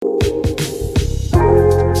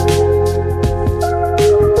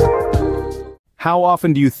How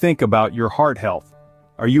often do you think about your heart health?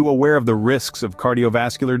 Are you aware of the risks of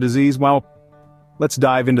cardiovascular disease? Well, let's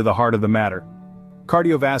dive into the heart of the matter.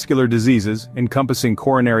 Cardiovascular diseases, encompassing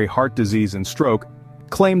coronary heart disease and stroke,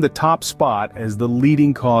 claim the top spot as the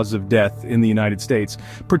leading cause of death in the United States.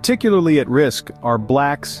 Particularly at risk are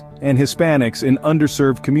blacks and Hispanics in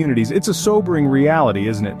underserved communities. It's a sobering reality,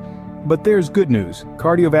 isn't it? But there's good news.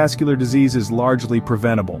 Cardiovascular disease is largely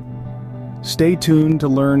preventable. Stay tuned to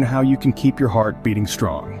learn how you can keep your heart beating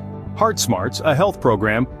strong. Heart Smarts, a health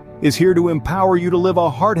program, is here to empower you to live a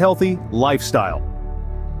heart-healthy lifestyle.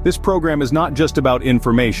 This program is not just about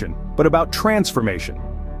information, but about transformation.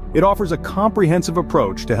 It offers a comprehensive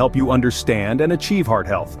approach to help you understand and achieve heart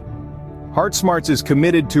health. Heart Smarts is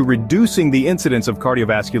committed to reducing the incidence of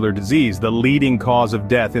cardiovascular disease, the leading cause of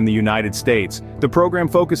death in the United States. The program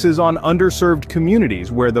focuses on underserved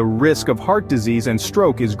communities where the risk of heart disease and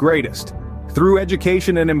stroke is greatest. Through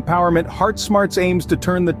education and empowerment, Heart Smarts aims to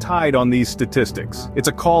turn the tide on these statistics. It's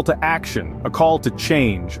a call to action, a call to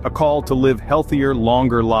change, a call to live healthier,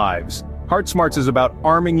 longer lives. Heart Smarts is about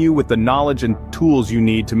arming you with the knowledge and tools you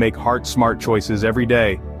need to make heart-smart choices every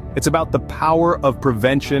day. It's about the power of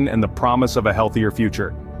prevention and the promise of a healthier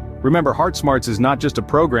future. Remember, Heart Smarts is not just a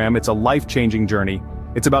program, it's a life-changing journey.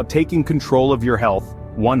 It's about taking control of your health,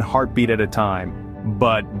 one heartbeat at a time.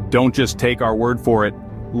 But don't just take our word for it.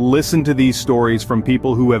 Listen to these stories from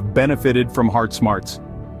people who have benefited from Heart Smarts.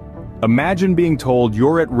 Imagine being told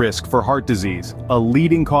you're at risk for heart disease, a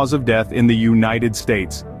leading cause of death in the United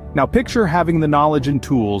States. Now picture having the knowledge and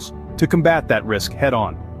tools to combat that risk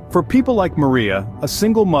head-on. For people like Maria, a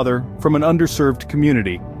single mother from an underserved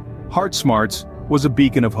community, Heart Smarts was a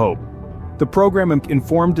beacon of hope. The program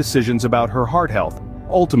informed decisions about her heart health,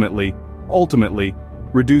 ultimately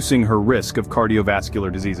reducing her risk of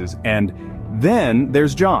cardiovascular diseases. And then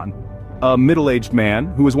there's John, a middle-aged man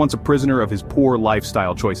who was once a prisoner of his poor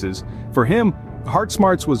lifestyle choices. For him, Heart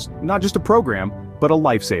Smarts was not just a program, but a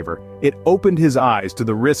lifesaver. It opened his eyes to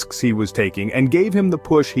the risks he was taking and gave him the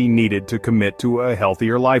push he needed to commit to a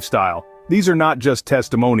healthier lifestyle. These are not just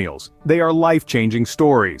testimonials, they are life-changing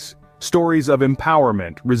stories. Stories of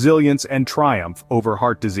empowerment, resilience, and triumph over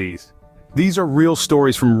heart disease. These are real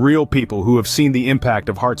stories from real people who have seen the impact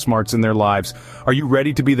of Heart Smarts in their lives. Are you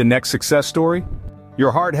ready to be the next success story?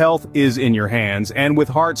 Your heart health is in your hands, and with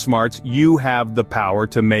Heart Smarts, you have the power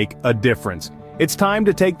to make a difference. It's time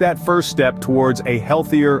to take that first step towards a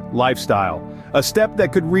healthier lifestyle, a step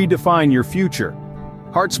that could redefine your future.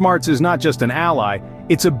 Heart Smarts is not just an ally,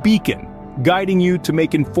 it's a beacon, guiding you to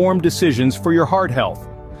make informed decisions for your heart health.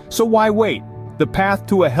 So why wait? The path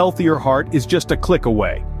to a healthier heart is just a click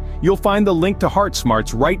away. You'll find the link to Heart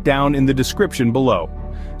Smarts right down in the description below.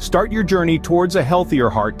 Start your journey towards a healthier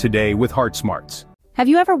heart today with Heart Smarts. Have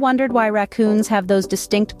you ever wondered why raccoons have those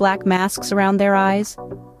distinct black masks around their eyes?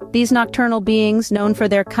 These nocturnal beings, known for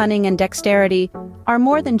their cunning and dexterity, are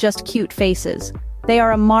more than just cute faces. They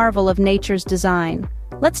are a marvel of nature's design.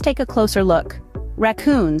 Let's take a closer look.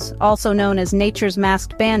 Raccoons, also known as nature's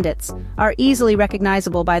masked bandits, are easily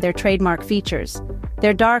recognizable by their trademark features.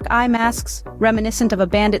 Their dark eye masks, reminiscent of a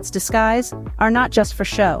bandit's disguise, are not just for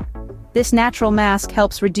show. This natural mask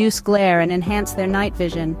helps reduce glare and enhance their night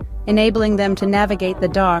vision, enabling them to navigate the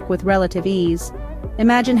dark with relative ease.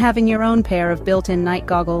 Imagine having your own pair of built-in night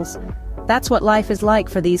goggles. That's what life is like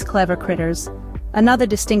for these clever critters. Another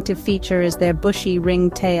distinctive feature is their bushy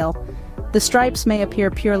ringed tail. The stripes may appear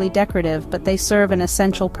purely decorative, but they serve an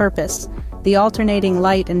essential purpose. The alternating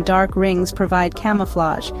light and dark rings provide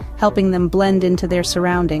camouflage, helping them blend into their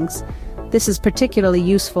surroundings. This is particularly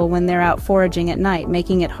useful when they're out foraging at night,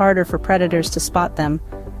 making it harder for predators to spot them.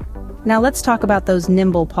 Now let's talk about those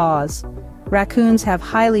nimble paws. Raccoons have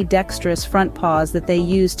highly dexterous front paws that they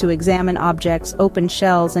use to examine objects, open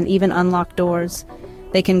shells, and even unlock doors.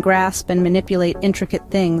 They can grasp and manipulate intricate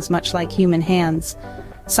things, much like human hands.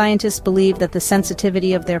 Scientists believe that the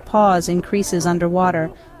sensitivity of their paws increases underwater,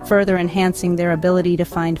 further enhancing their ability to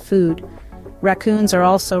find food. Raccoons are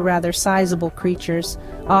also rather sizable creatures,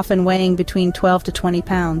 often weighing between 12 to 20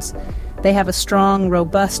 pounds. They have a strong,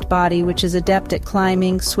 robust body which is adept at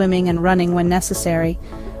climbing, swimming, and running when necessary.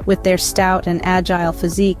 With their stout and agile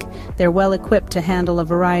physique, they're well equipped to handle a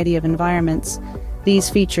variety of environments.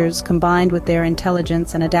 These features, combined with their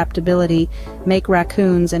intelligence and adaptability, make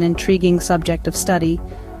raccoons an intriguing subject of study.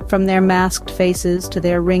 From their masked faces to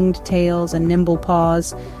their ringed tails and nimble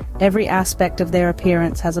paws, every aspect of their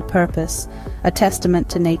appearance has a purpose, a testament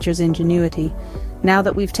to nature's ingenuity. Now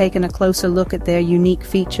that we've taken a closer look at their unique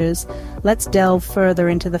features, let's delve further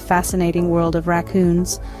into the fascinating world of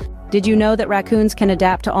raccoons. Did you know that raccoons can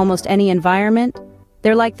adapt to almost any environment?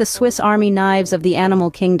 They're like the Swiss Army knives of the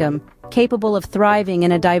animal kingdom, capable of thriving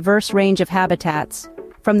in a diverse range of habitats.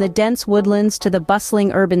 From the dense woodlands to the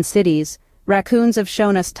bustling urban cities, raccoons have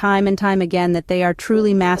shown us time and time again that they are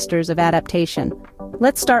truly masters of adaptation.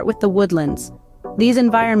 Let's start with the woodlands. These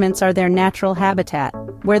environments are their natural habitat,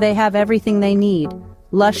 where they have everything they need: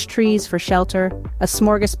 lush trees for shelter, a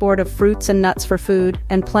smorgasbord of fruits and nuts for food,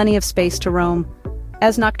 and plenty of space to roam.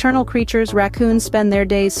 As nocturnal creatures, raccoons spend their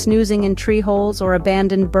days snoozing in tree holes or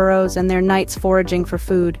abandoned burrows and their nights foraging for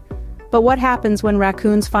food. But what happens when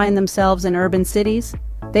raccoons find themselves in urban cities?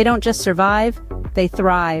 They don't just survive, they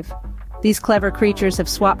thrive. These clever creatures have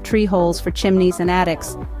swapped tree holes for chimneys and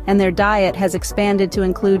attics, and their diet has expanded to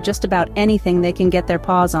include just about anything they can get their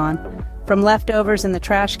paws on. From leftovers in the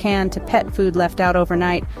trash can to pet food left out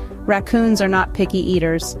overnight, raccoons are not picky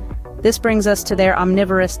eaters. This brings us to their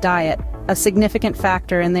omnivorous diet, a significant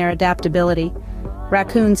factor in their adaptability.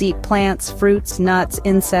 Raccoons eat plants, fruits, nuts,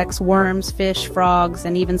 insects, worms, fish, frogs,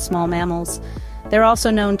 and even small mammals. They're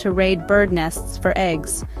also known to raid bird nests for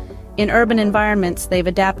eggs. In urban environments, they've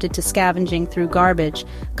adapted to scavenging through garbage,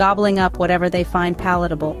 gobbling up whatever they find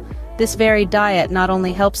palatable. This varied diet not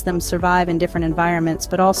only helps them survive in different environments,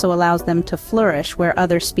 but also allows them to flourish where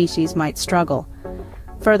other species might struggle.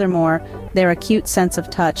 Furthermore, their acute sense of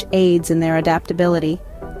touch aids in their adaptability.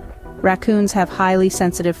 Raccoons have highly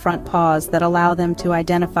sensitive front paws that allow them to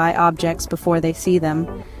identify objects before they see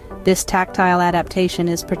them. This tactile adaptation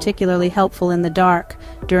is particularly helpful in the dark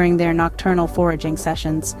during their nocturnal foraging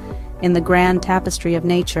sessions. In the grand tapestry of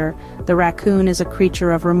nature, the raccoon is a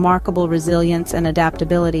creature of remarkable resilience and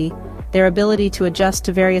adaptability. Their ability to adjust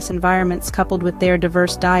to various environments coupled with their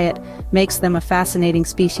diverse diet makes them a fascinating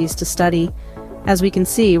species to study. As we can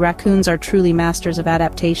see, raccoons are truly masters of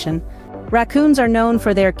adaptation. Raccoons are known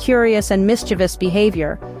for their curious and mischievous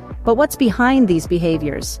behavior. But what's behind these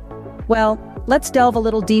behaviors? Well, let's delve a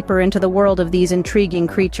little deeper into the world of these intriguing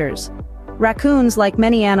creatures. Raccoons, like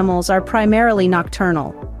many animals, are primarily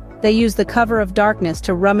nocturnal. They use the cover of darkness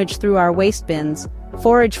to rummage through our waste bins,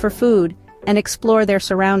 forage for food, and explore their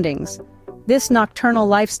surroundings. This nocturnal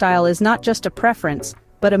lifestyle is not just a preference,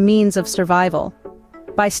 but a means of survival.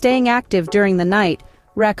 By staying active during the night,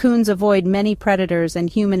 raccoons avoid many predators and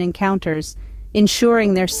human encounters,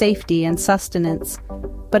 ensuring their safety and sustenance.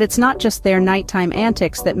 But it's not just their nighttime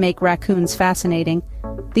antics that make raccoons fascinating.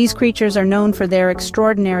 These creatures are known for their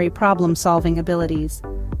extraordinary problem-solving abilities.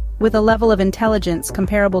 With a level of intelligence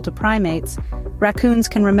comparable to primates, raccoons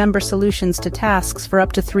can remember solutions to tasks for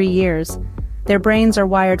up to 3 years. Their brains are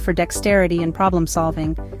wired for dexterity and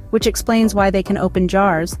problem-solving, which explains why they can open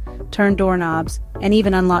jars, turn doorknobs, and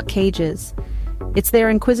even unlock cages. It's their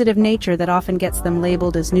inquisitive nature that often gets them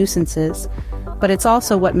labeled as nuisances, but it's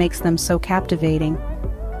also what makes them so captivating.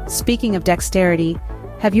 Speaking of dexterity,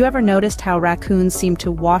 have you ever noticed how raccoons seem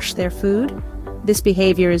to wash their food? This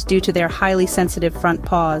behavior is due to their highly sensitive front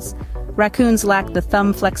paws. Raccoons lack the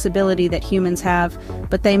thumb flexibility that humans have,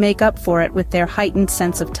 but they make up for it with their heightened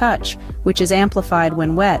sense of touch, which is amplified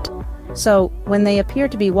when wet. So, when they appear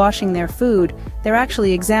to be washing their food, they're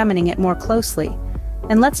actually examining it more closely.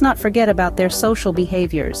 And let's not forget about their social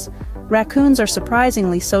behaviors. Raccoons are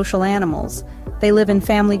surprisingly social animals. They live in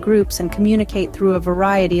family groups and communicate through a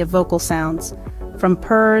variety of vocal sounds. From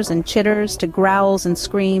purrs and chitters to growls and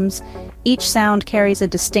screams, each sound carries a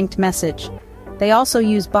distinct message. They also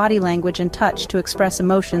use body language and touch to express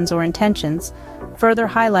emotions or intentions, further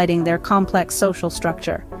highlighting their complex social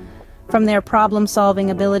structure. From their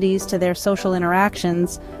problem-solving abilities to their social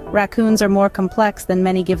interactions, raccoons are more complex than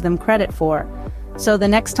many give them credit for. So the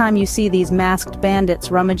next time you see these masked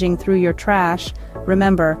bandits rummaging through your trash,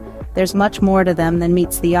 remember, there's much more to them than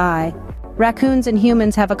meets the eye. Raccoons and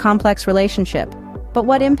humans have a complex relationship, but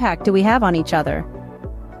what impact do we have on each other?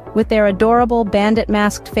 With their adorable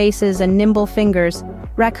bandit-masked faces and nimble fingers,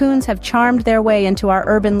 raccoons have charmed their way into our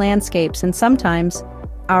urban landscapes and sometimes,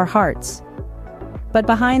 our hearts. But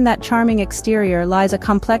behind that charming exterior lies a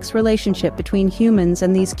complex relationship between humans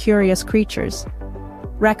and these curious creatures.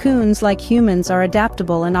 Raccoons, like humans, are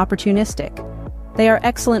adaptable and opportunistic. They are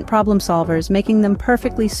excellent problem solvers, making them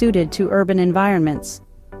perfectly suited to urban environments.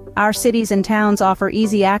 Our cities and towns offer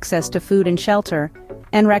easy access to food and shelter,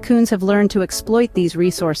 and raccoons have learned to exploit these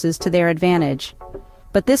resources to their advantage.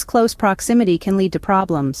 But this close proximity can lead to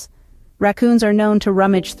problems. Raccoons are known to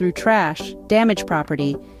rummage through trash, damage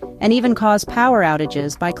property, and even cause power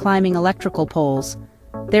outages by climbing electrical poles.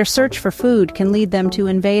 Their search for food can lead them to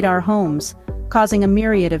invade our homes, causing a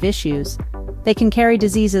myriad of issues. They can carry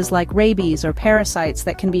diseases like rabies or parasites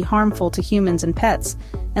that can be harmful to humans and pets,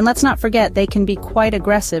 and let's not forget they can be quite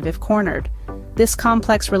aggressive if cornered. This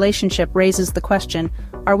complex relationship raises the question,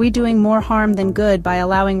 Are we doing more harm than good by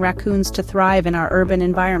allowing raccoons to thrive in our urban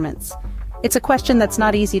environments? It's a question that's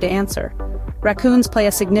not easy to answer. Raccoons play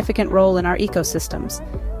a significant role in our ecosystems.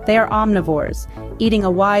 They are omnivores, eating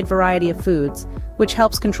a wide variety of foods, which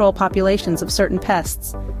helps control populations of certain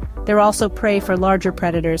pests. They're also prey for larger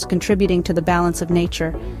predators, contributing to the balance of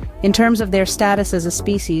nature. In terms of their status as a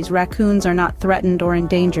species, raccoons are not threatened or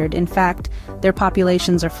endangered. In fact, their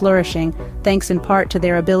populations are flourishing, thanks in part to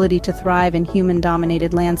their ability to thrive in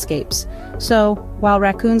human-dominated landscapes. So, while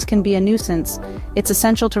raccoons can be a nuisance, it's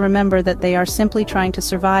essential to remember that they are simply trying to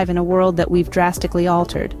survive in a world that we've drastically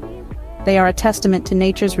altered. They are a testament to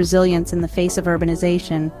nature's resilience in the face of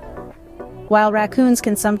urbanization. While raccoons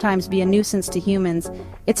can sometimes be a nuisance to humans,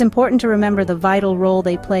 it's important to remember the vital role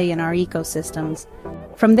they play in our ecosystems.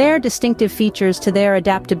 From their distinctive features to their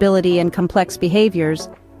adaptability and complex behaviors,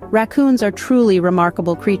 raccoons are truly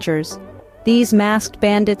remarkable creatures. These masked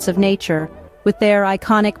bandits of nature, with their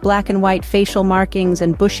iconic black and white facial markings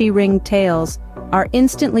and bushy ringed tails, are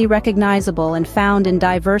instantly recognizable and found in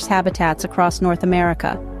diverse habitats across North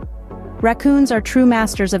America. Raccoons are true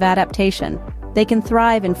masters of adaptation. They can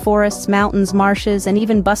thrive in forests, mountains, marshes, and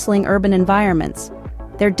even bustling urban environments.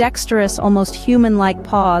 Their dexterous, almost human-like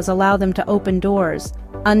paws allow them to open doors,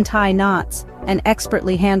 untie knots, and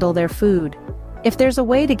expertly handle their food. If there's a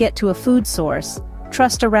way to get to a food source,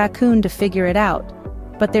 trust a raccoon to figure it out.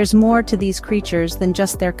 But there's more to these creatures than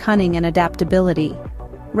just their cunning and adaptability.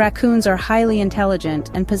 Raccoons are highly intelligent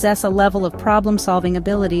and possess a level of problem-solving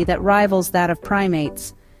ability that rivals that of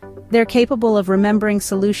primates. They're capable of remembering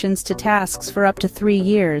solutions to tasks for up to 3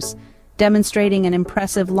 years, demonstrating an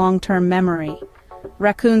impressive long-term memory.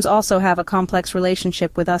 Raccoons also have a complex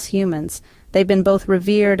relationship with us humans. They've been both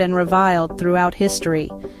revered and reviled throughout history.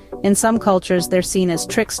 In some cultures, they're seen as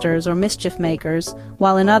tricksters or mischief makers,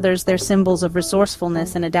 while in others, they're symbols of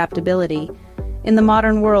resourcefulness and adaptability. In the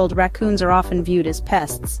modern world, raccoons are often viewed as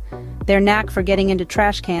pests. Their knack for getting into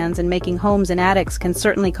trash cans and making homes in attics can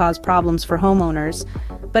certainly cause problems for homeowners.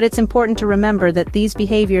 But it's important to remember that these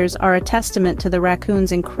behaviors are a testament to the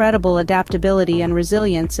raccoon's incredible adaptability and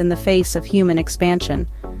resilience in the face of human expansion.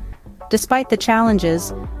 Despite the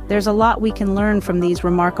challenges, there's a lot we can learn from these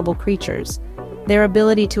remarkable creatures. Their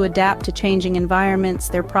ability to adapt to changing environments,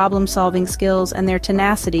 their problem-solving skills, and their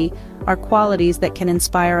tenacity are qualities that can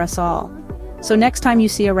inspire us all. So next time you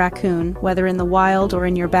see a raccoon, whether in the wild or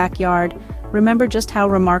in your backyard, remember just how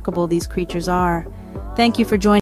remarkable these creatures are. Thank you for joining